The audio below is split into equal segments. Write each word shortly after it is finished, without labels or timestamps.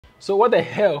So what the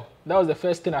hell? That was the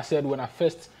first thing I said when I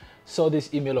first saw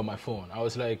this email on my phone. I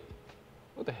was like,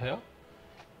 what the hell?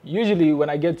 Usually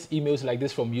when I get emails like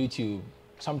this from YouTube,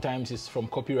 sometimes it's from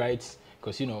copyrights,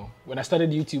 because you know, when I started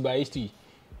YouTube, I used to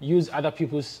use other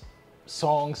people's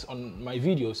songs on my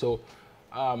videos, so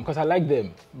because I like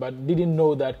them, but didn't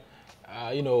know that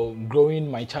you know,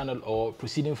 growing my channel or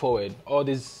proceeding forward, all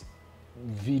these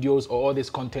videos or all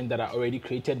this content that are already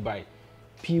created by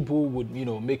people would, you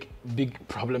know, make big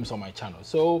problems on my channel.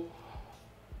 So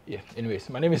yeah, anyways,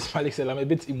 my name is Malik Sel. I'm a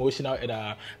bit emotional, and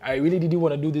I really didn't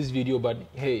want to do this video, but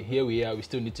hey, here we are. We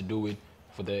still need to do it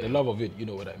for the love of it, you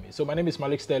know what I mean. So my name is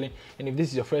Malik Sterling, and if this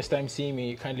is your first time seeing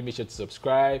me, kindly make sure to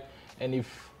subscribe. And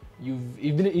if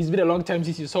it's been a long time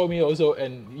since you saw me also,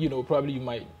 and you know, probably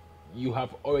you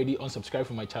have already unsubscribed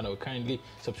from my channel, kindly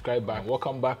subscribe back.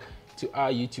 Welcome back to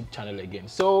our YouTube channel again.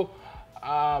 So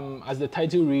as the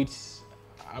title reads,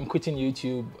 I'm quitting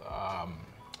YouTube.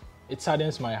 It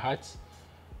saddens my heart,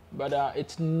 but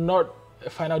it's not a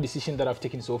final decision that I've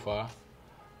taken so far.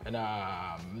 And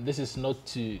this is not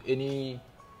to any,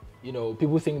 you know,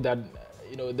 people think that,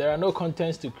 you know, there are no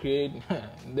contents to create.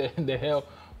 the hell,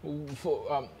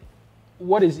 for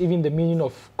what is even the meaning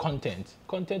of content?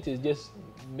 Content is just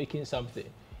making something.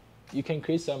 You can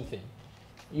create something.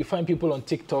 You find people on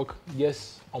TikTok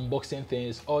just unboxing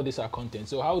things. All these are content.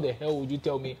 So how the hell would you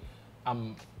tell me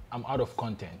I'm out of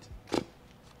content?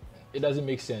 It doesn't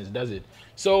make sense, does it?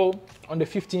 So on the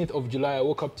 15th of July, I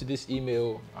woke up to this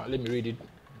email. Let me read it.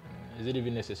 Is it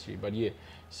even necessary? But yeah.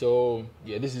 So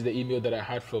yeah, this is the email that I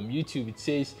had from YouTube. It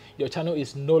says, your channel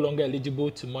is no longer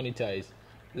eligible to monetize.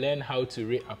 Learn how to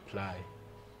reapply.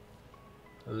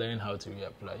 Learn how to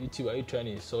reapply. YouTube, are you trying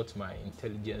to insult my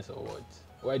intelligence or what?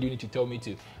 Why do you need to tell me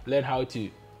to learn how to,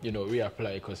 you know,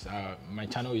 reapply? Because my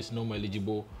channel is no more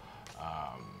eligible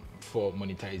for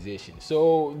monetization.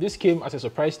 So this came as a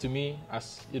surprise to me,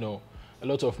 as you know, a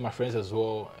lot of my friends as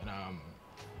well.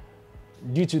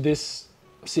 And due to this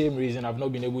same reason, I've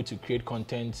not been able to create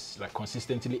content like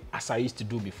consistently as I used to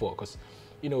do before. Because,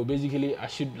 you know, basically I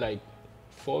shoot like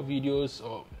 4 videos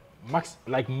or max,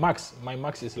 my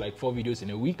max is like 4 videos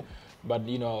in a week. But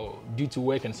you know, due to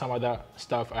work and some other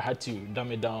stuff, I had to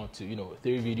dumb it down to, you know,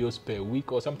 3 videos per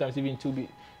week, or sometimes even 2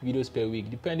 videos per week,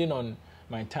 depending on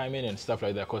my timing and stuff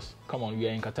like that. Because come on, we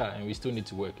are in Qatar and we still need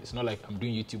to work. It's not like I'm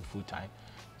doing YouTube full time.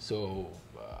 So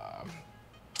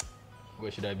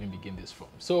where should I even begin this from?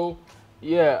 So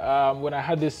yeah, when I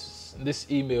had this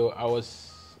email, I was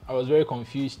very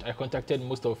confused. I contacted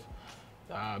most of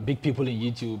big people in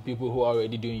YouTube, people who are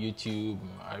already doing YouTube.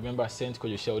 I remember I sent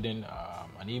Coach Sheldon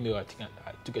an email. I think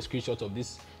I took a screenshot of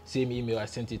this same email. I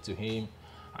sent it to him.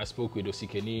 I spoke with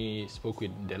Osikeni, spoke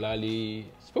with Delali,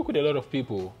 spoke with a lot of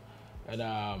people, and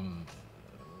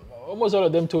almost all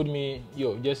of them told me,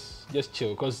 "Yo, just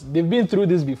chill," because they've been through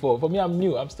this before. For me, I'm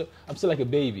new. I'm still like a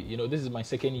baby. You know, this is my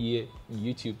 2nd year in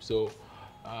YouTube, so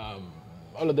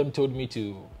all of them told me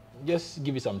to just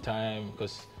give it some time,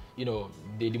 because you know,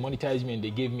 they demonetized me and they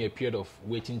gave me a period of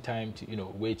waiting time to, you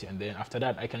know, wait, and then after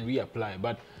that I can reapply.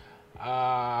 But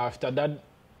after that,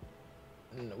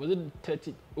 was it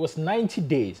 30? It was 90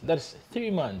 days. That's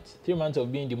 3 months. 3 months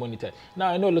of being demonetized. Now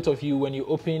I know a lot of you, when you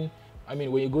open,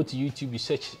 when you go to YouTube, you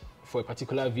search for a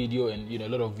particular video, and you know, a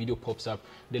lot of video pops up.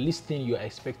 The least thing you are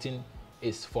expecting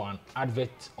is for an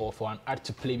advert or for an ad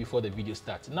to play before the video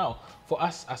starts. Now, for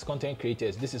us as content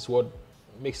creators, this is what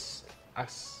makes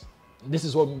us, this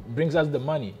is what brings us the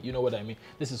money. You know what I mean?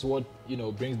 This is what, you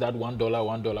know, brings that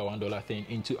 $1 thing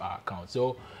into our account.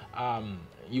 So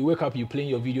you wake up, you playing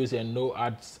your videos, and no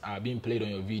ads are being played on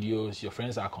your videos. Your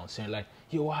friends are concerned, like,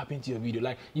 yo, what happened to your video?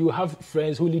 Like, you have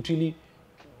friends who literally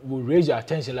will raise your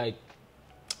attention, like,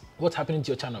 what's happening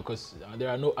to your channel? Because there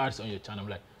are no ads on your channel. I'm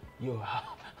like, yo,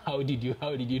 how did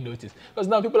you notice? Because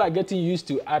now people are getting used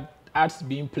to ads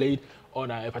being played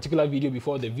on a particular video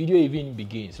before the video even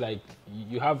begins. Like,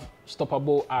 you have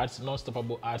stoppable ads,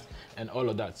 non-stoppable ads, and all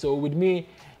of that. So with me,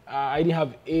 I didn't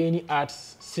have any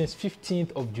ads since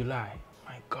 15th of July.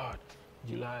 My God,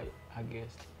 July,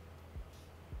 August,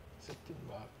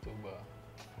 September, October.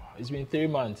 It's been 3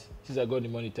 months since I got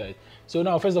demonetized. So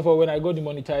now, first of all, when I got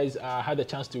demonetized, I had the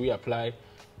chance to reapply,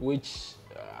 which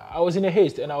I was in a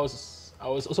haste, and I was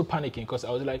also panicking, because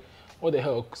I was like, what the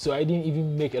hell? So I didn't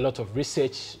even make a lot of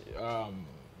research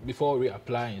before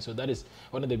reapplying. So that is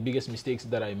one of the biggest mistakes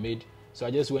that I made. So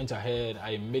I just went ahead,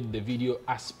 I made the video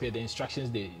as per the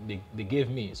instructions they gave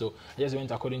me. So I just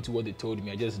went according to what they told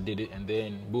me. I just did it, and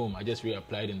then boom, I just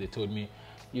reapplied, and they told me,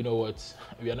 you know what,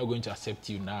 we are not going to accept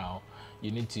you now. You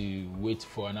need to wait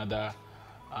for another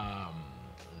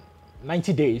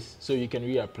 90 days so you can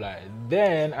reapply.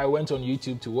 Then I went on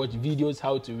YouTube to watch videos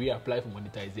how to reapply for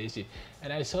monetization,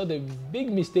 and I saw the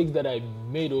big mistakes that I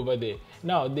made over there.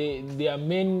 Now, their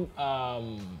main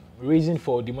reason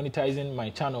for demonetizing my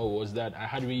channel was that I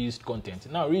had reused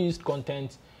content. Now, reused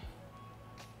content,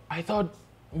 I thought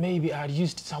maybe I had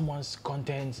used someone's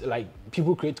content. Like,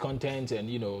 people create content and,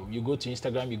 you know, you go to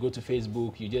Instagram, you go to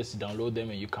Facebook, you just download them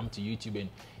and you come to YouTube and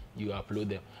you upload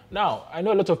them. Now, I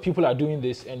know a lot of people are doing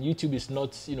this, and YouTube is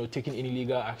not, you know, taking any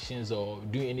legal actions or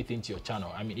doing anything to your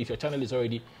channel. I mean, if your channel is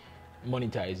already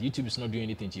monetized, YouTube is not doing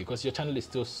anything to you because your channel is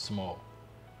still small.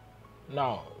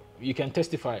 Now, you can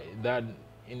testify that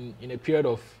in a period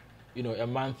of, you know, a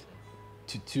month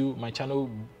to two, my channel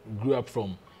grew up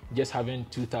from just having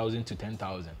 2,000 to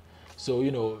 10,000. So,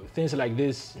 you know, things like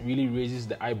this really raises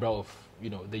the eyebrow of, you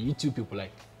know, the YouTube people,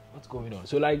 like, what's going on?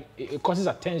 So, like, it causes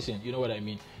attention, you know what I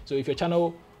mean? So if your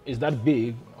channel is that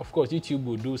big, of course, YouTube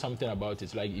will do something about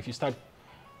it. Like, if you start,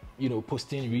 you know,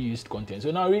 posting reused content.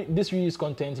 So now this reused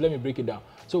content, let me break it down.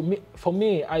 So for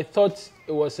me, I thought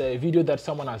it was a video that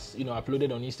someone has, you know,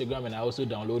 uploaded on Instagram, and I also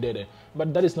downloaded it.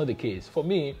 But that is not the case. For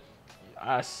me,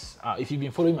 as if you've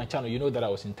been following my channel, you know that I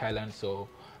was in Thailand. So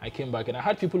I came back and I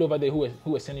had people over there who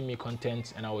were sending me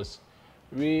content, and I was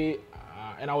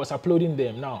uploading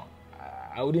them. Now,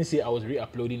 I wouldn't say I was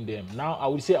re-uploading them. Now, I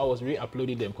would say I was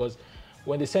re-uploading them because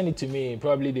when they send it to me,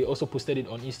 probably they also posted it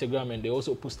on Instagram and they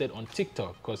also posted on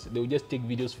TikTok, because they would just take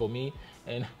videos for me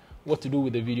and what to do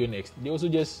with the video next. They also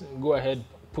just go ahead,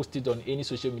 post it on any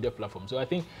social media platform. So I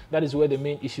think that is where the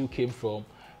main issue came from.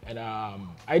 And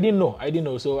I didn't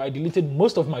know. So I deleted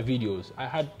most of my videos. I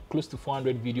had close to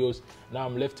 400 videos. Now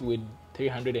I'm left with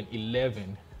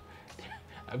 311.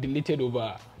 I've deleted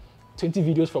over 20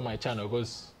 videos from my channel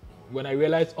because when I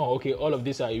realized, oh, okay, all of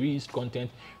these are reused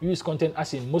content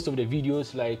as in most of the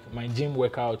videos, like my gym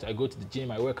workout, I go to the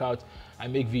gym, I work out, I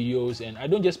make videos, and I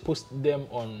don't just post them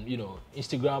on, you know,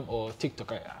 Instagram or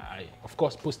TikTok. I of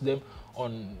course post them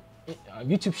on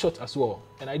YouTube Shorts as well.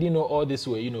 And I didn't know all this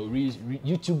way, you know,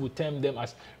 YouTube would term them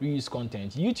as reused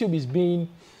content. YouTube is being,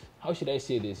 how should I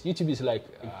say this? YouTube is like,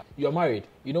 you're married,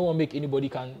 you don't want to make anybody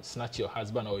can snatch your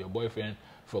husband or your boyfriend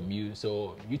from you.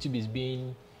 So YouTube is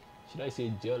being, should I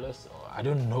say jealous? Or I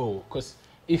don't know. Because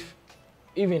if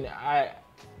even I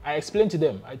explained to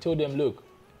them, I told them, look,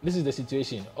 this is the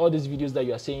situation. All these videos that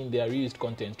you are saying, they are reused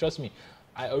content. Trust me,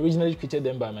 I originally created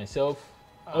them by myself.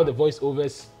 All the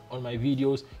voiceovers on my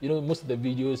videos, you know, most of the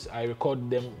videos, I record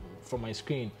them from my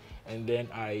screen. And then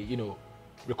I, you know,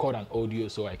 record an audio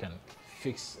so I can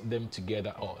fix them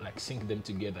together or like sync them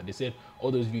together. They said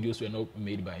all those videos were not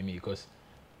made by me, because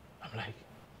I'm like,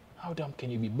 how dumb can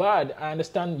you be? But I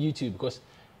understand YouTube because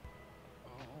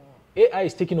AI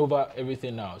is taking over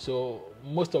everything now. So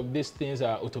most of these things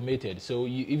are automated. So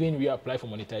you even reapply for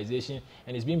monetization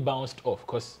and it's being bounced off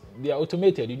because they are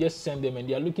automated. You just send them and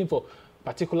they are looking for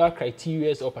particular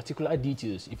criteria or particular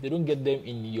details. If they don't get them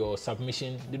in your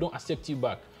submission, they don't accept you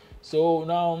back. So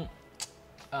now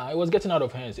it was getting out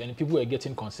of hands and people were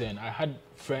getting concerned. I had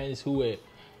friends who were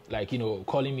like, you know,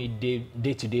 calling me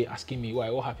day to day, asking me, why,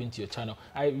 what happened to your channel?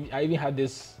 I even had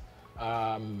this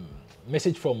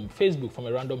message from Facebook from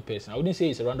a random person. I wouldn't say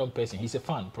it's a random person. He's a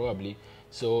fan, probably.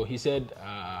 So he said,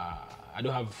 I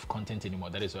don't have content anymore.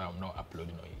 That is why I'm not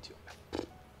uploading on YouTube.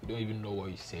 You don't even know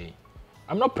what he's saying.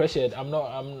 I'm not pressured. I'm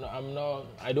not,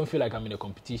 I don't feel like I'm in a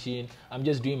competition. I'm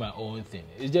just doing my own thing.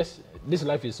 It's just, this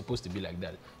life is supposed to be like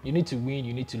that. You need to win,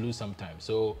 you need to lose sometimes.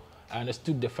 So I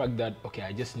understood the fact that, okay,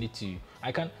 I just need to,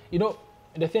 I can, you know,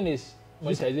 the thing is,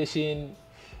 monetization,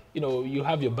 you know, you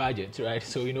have your budget, right?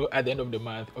 So, you know, at the end of the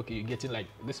month, okay, you're getting like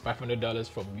this $500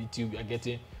 from YouTube, you're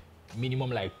getting minimum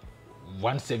like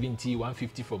 170,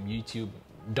 150 from YouTube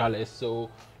dollars. So,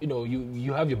 you know,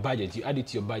 you have your budget, you add it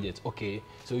to your budget, okay.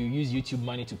 So you use YouTube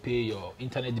money to pay your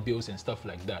internet bills and stuff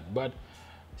like that. But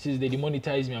since they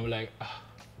demonetized me, I'm like,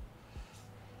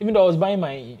 even though I was buying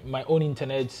my own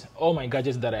internet, all my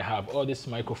gadgets that I have, all these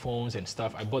microphones and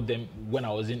stuff, I bought them when I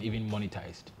wasn't even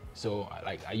monetized. So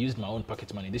like I used my own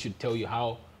pocket money. This should tell you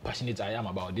how passionate I am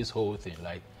about this whole thing.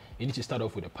 Like, you need to start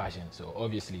off with a passion. So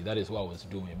obviously that is what I was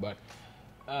doing. But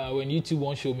when YouTube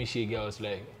won't show me shit, I was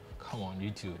like, come on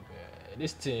YouTube,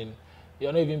 this thing,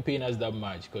 you're not even paying us that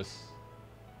much. Because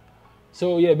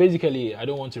so yeah, basically I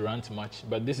don't want to rant much,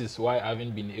 but this is why I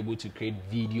haven't been able to create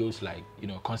videos like, you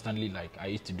know, constantly like I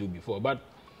used to do before. But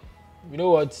you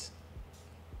know what,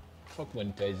 fuck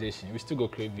monetization, we still go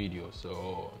create videos.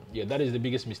 So yeah, that is the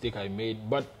biggest mistake I made.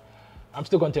 But I'm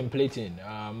still contemplating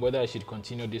whether I should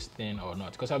continue this thing or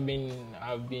not, because I've been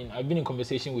in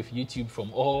conversation with YouTube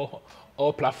from all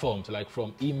platforms, like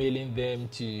from emailing them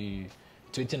to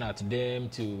tweeting at them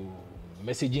to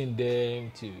messaging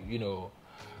them to, you know,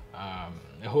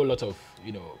 a whole lot of,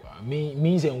 you know,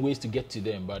 means and ways to get to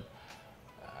them. But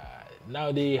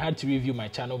now they had to review my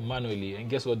channel manually, and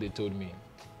guess what they told me?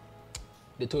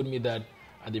 They told me that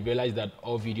they realized that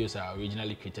all videos are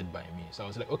originally created by me. So I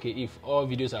was like, okay, if all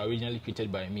videos are originally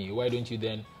created by me, why don't you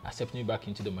then accept me back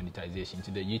into the monetization,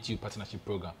 into the YouTube partnership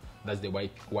program? That's the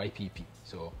YPP.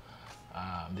 So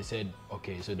they said,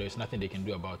 okay, so there's nothing they can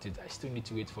do about it. I still need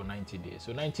to wait for 90 days.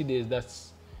 So 90 days,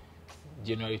 that's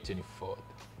January 24th.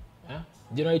 Huh?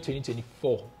 January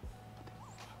 2024.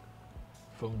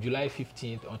 From July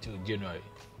 15th until January.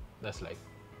 That's like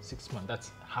 6 months.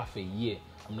 That's half a year.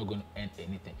 I'm not going to earn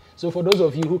anything. So for those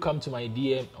of you who come to my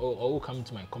DM or who come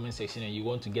to my comment section and you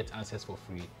want to get answers for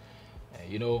free,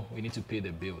 you know, we need to pay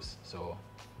the bills. So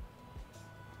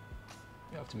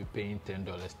you have to be paying $10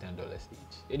 each.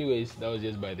 Anyways, that was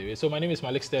just by the way. So my name is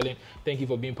Malik Sterling. Thank you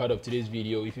for being part of today's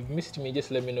video. If you've missed me, just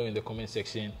let me know in the comment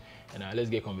section, and let's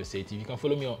get conversative. You can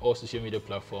follow me on all social media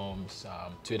platforms,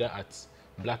 Twitter at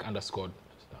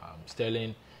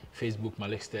 @black_Sterling, Facebook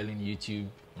Malik Sterling, YouTube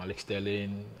Malik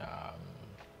Sterling,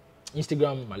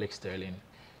 Instagram Malik Sterling.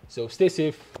 So stay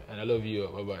safe, and I love you.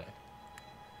 Bye bye.